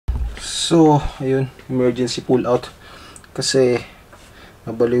So, ayun, emergency pull out kasi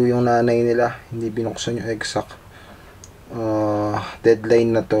nabaliw yung nanay nila, hindi binuksan yung EkSAC.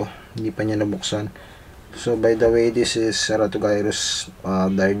 Deadline na to, hindi pa niya nabuksan. So, by the way, this is Ceratovirus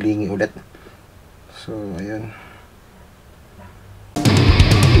darlingi ulit. So, ayun.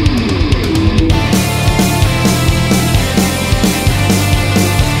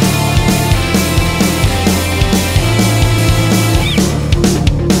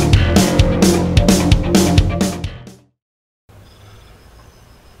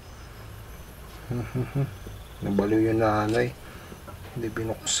 Nabaliw yung nanay, hindi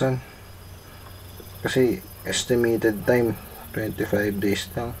binuksan kasi estimated time 25 days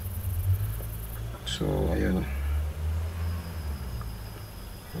lang. So ayun,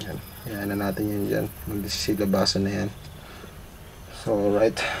 yan na natin yun dyan, magsisilabasan na yan. So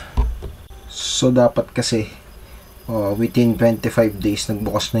alright, so dapat kasi within 25 days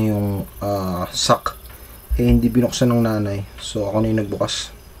nagbukas na yung SAC, hindi binuksan ng nanay, so ako na yung nagbukas.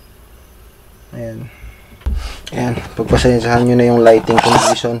 Ayan. Ayan, pagpasensyahan nyo na yung lighting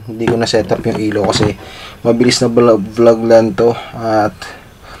condition. Hindi ko na set up yung ilaw kasi mabilis na vlog lang to. At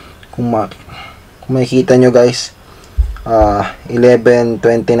kung makikita nyo guys, 11:29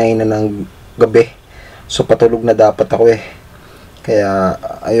 na ng gabi. So patulog na dapat ako eh. Kaya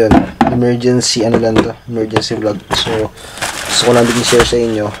ayun, emergency ano lang to, emergency vlog. So gusto ko lang din share sa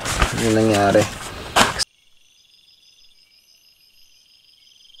inyo yung nangyari.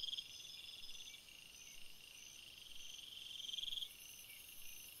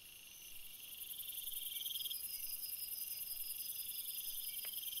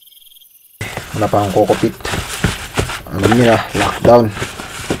 Wala pa akong kokopit. Alam nyo na, lockdown.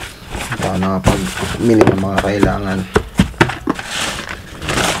 Hindi pa ako nakapag-mili ng mga kailangan.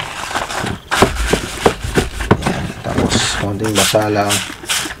 Ayan, tapos konting basa lang.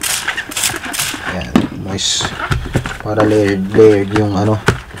 Ayan, moist. Para layered yung ano,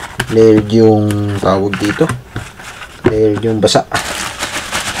 layered yung tawag dito. Layered yung basa.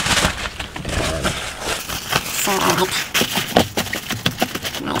 Ayan. So, alright.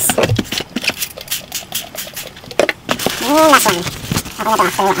 Nice. Yung last one. Ako na to,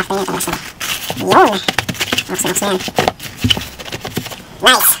 after nito last one. Yun. Ox na yan.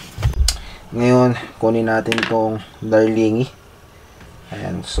 Nice. Ngayon, kunin natin itong darlingi.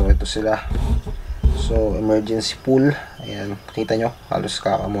 Ayan, so ito sila. So, emergency pull. Ayan, kita nyo, halos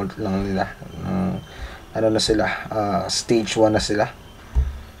kakamold lang nila. Ano na sila, stage 1 na sila.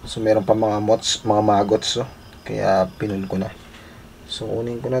 So, meron pa mga magots. So, kaya pinul ko na. So,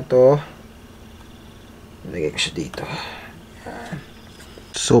 kunin ko na to. Lagay ko siya dito.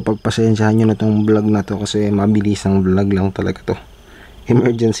 So pagpasensyahan nyo na tong vlog na to kasi mabilis ang vlog lang talaga to.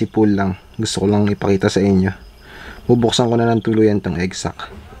 Emergency pull lang. Gusto ko lang ipakita sa inyo. Bubuksan ko na ng tuluyan tong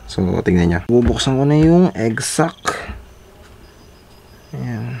EkSAC. So tingnan nyo. Bubuksan ko na yung EkSAC.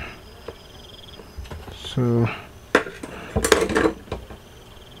 Ayan. So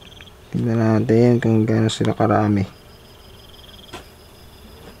tingnan natin kung gaano sila karami.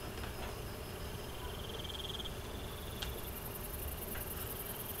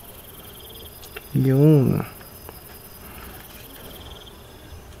 Yung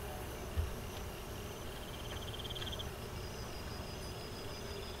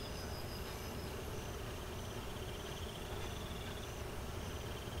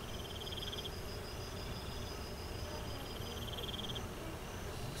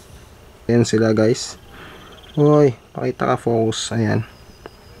ayan sila guys. Hoy, pakita ka, focus. Ayan.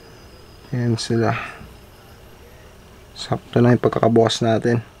 Ayan sila. Sakto na yung pagkakabukas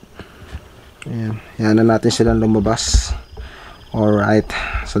natin. Ayan, yan na natin silang lumabas. Alright,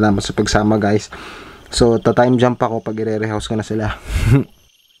 salamat sa pagsama guys. So, ta-time jump ako pag i-rehouse ko na sila.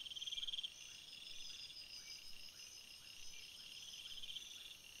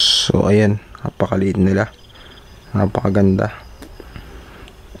 So, ayan, napakaliit nila. Napakaganda.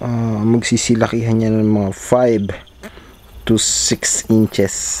 Magsisilakihan yan ng mga 5 to 6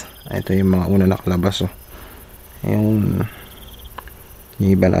 inches. Ito yung mga una nakalabas. Oh. Yung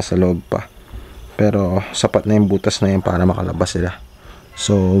iba nasa loob pa. Pero sapat na yung butas na yan para makalabas sila.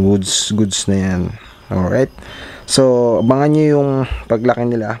 So goods na yan. Alright. So abangan nyo yung paglaki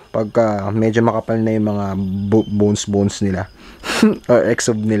nila. Pagka medyo makapal na yung mga bones nila or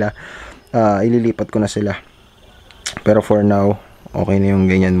exob nila, ililipat ko na sila. Pero for now, okay na yung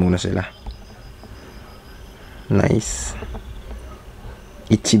ganyan muna sila. Nice.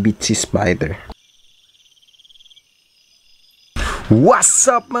 Itsy bitsy spider. What's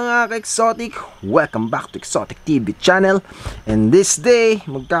up mga ka-Eksotik? Welcome back to EksotikTV channel. And this day,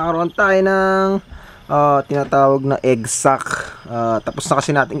 magkakaroon tayo ng tinatawag na EkSAC Tapos na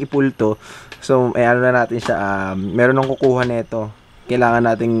kasi natin i-pull to. So, ano na natin siya. Meron nang kukuha nito. Kailangan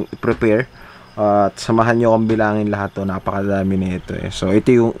nating i-prepare. At samahan nyo akong bilangin lahat to. Napakadami nito eh. So,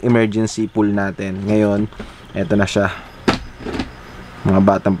 ito yung emergency pull natin. Ngayon, ito na siya. Mga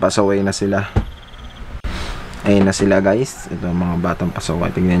batang pasaway na sila. Ayun na sila guys. Ito mga batang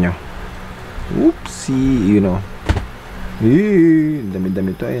pasaway. Tingnan nyo. Oopsie. You know.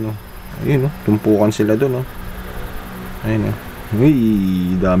 Dami-dami to. Ayun o. Ayun o. Tumpukan sila dun o. Ayun o.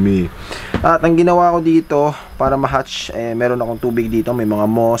 Dami. At ang ginawa ko dito para ma-hatch, meron akong tubig dito, may mga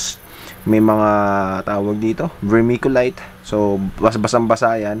moss, may mga tawag dito, vermiculite. So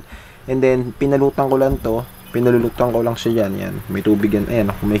basang-basa yan. And then pinulutan ko lang to, pinululutan ko lang siya diyan, yan. May tubig yan.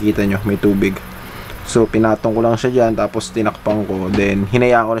 Ayan, kung makikita nyo, may tubig. So pinatong ko lang siya diyan, tapos tinakpan ko, then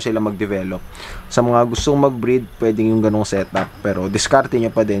hinayaan ko na sila mag-develop. Sa mga gustong mag-breed, pwedeng yung ganong setup, pero diskarte nyo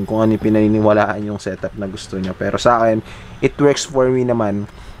pa din kung ano yung pinaniniwalaan yung setup na gusto nyo. Pero sa akin, it works for me naman.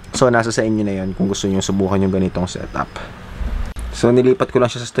 So nasa sa inyo na yun kung gusto nyo subukan yung ganitong setup. So nilipat ko lang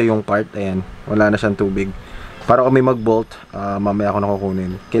siya sa yung part. Ayan, wala na siyang tubig. Para kung may mag-bolt, mamaya ako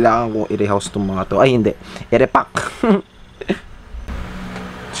nakukunin. Kailangan ko i-rehouse itong mga to. Ay hindi, i-repack.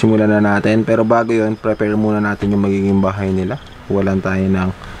 Simulan na natin. Pero bago yun, prepare muna natin yung magiging bahay nila. Walan tayo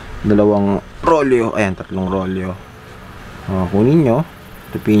ng 2 rolyo. Ayan, 3 rolyo. Kunin nyo.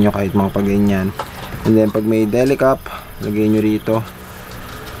 Tupin nyo kahit mga paganyan. And then pag may deli cup, lagay nyo rito.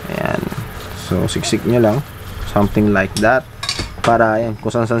 Ayan. So siksik nyo lang. Something like that. Para ayan, kung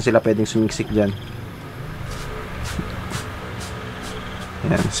saan sila pwedeng sumiksik dyan.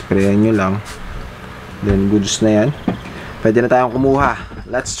 Ayan, sprayan nyo lang. Then goods na yan. Pwede na tayong kumuha.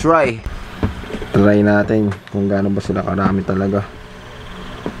 Let's try. Try natin kung gaano ba sila karami talaga.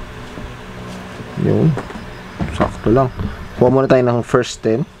 Yun. Sakto lang. Kuha muna tayo ng first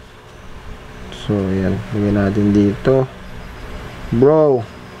 10. So, ayan. Lagyan natin dito. Bro.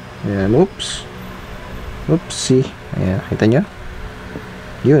 Ayan. Oops. Oopsie. Ayan. Kita nyo?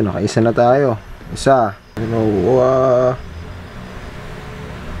 Yun. Nakaisa na tayo. Isa.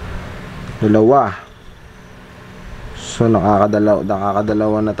 Dalawa. So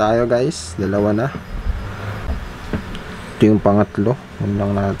nakakadalawa na tayo guys. Dalawa na. Ito yung pangatlo. Yun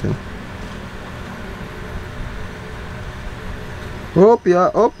lang natin.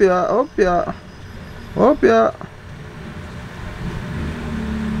 Opya.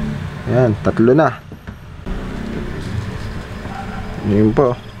 Ayan, 3 na. Yun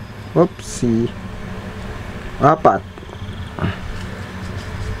po. Oopsie. 4.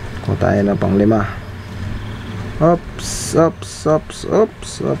 Kung tayo na pang 5. Ops.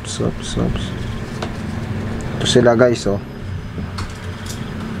 Ito sila guys oh.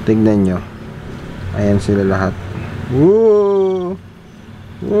 Tignan nyo. Ayan sila lahat. Woo!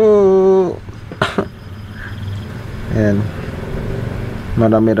 Ayan.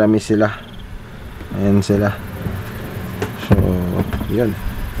 Marami-rami sila. Ayan sila. So, yun.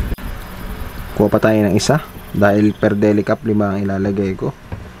 Kuha pa tayo ng isa. Dahil per deli cup 5 ang ilalagay ko.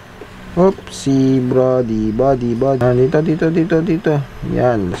 Oopsie, body. Dito.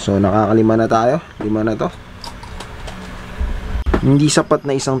 Yan. So, nakakalima na tayo. 5 na to. Hindi sapat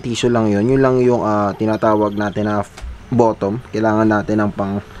na isang tissue lang yun. Yun lang yung tinatawag natin na bottom. Kailangan natin ng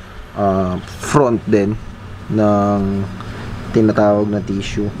pang front din ng tinatawag na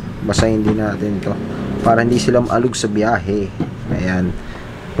tissue. Basahin din natin to para hindi sila maalog sa biyahe. Ayan.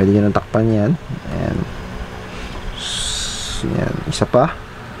 Pwede nyo nang takpan yan. Ayan. Ayan. Isa pa.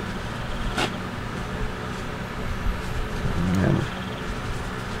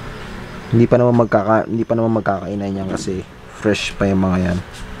 Hindi pa naman magkakainan yan kasi fresh pa yung mga yan.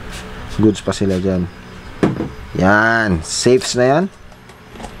 Goods pa sila dyan. Yan. Safes na yan.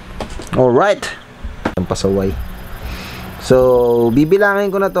 Alright. Ang pasaway. So,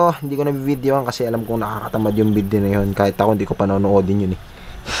 bibilangin ko na to. Hindi ko na bibidyoan kasi alam kong nakakatamad yung video na yun. Kahit ako hindi ko panonoodin yun eh.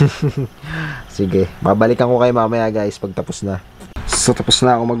 Sige. Babalikan ko kayo mamaya guys pag tapos na. So, tapos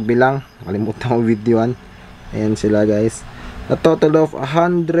na ako magbilang. Kalimutan ko videoan. Ayan sila guys. A total of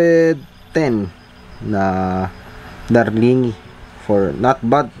 110 na darlingi for not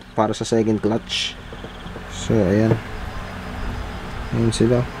bad para sa second clutch. So ayan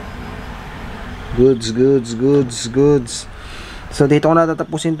sila. Goods. So dito ko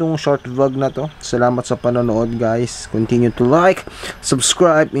natatapusin tong short vlog na to. Salamat sa panonood guys. Continue to like,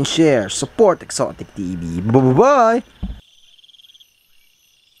 subscribe and share. Support EksotikTV. Bye bye.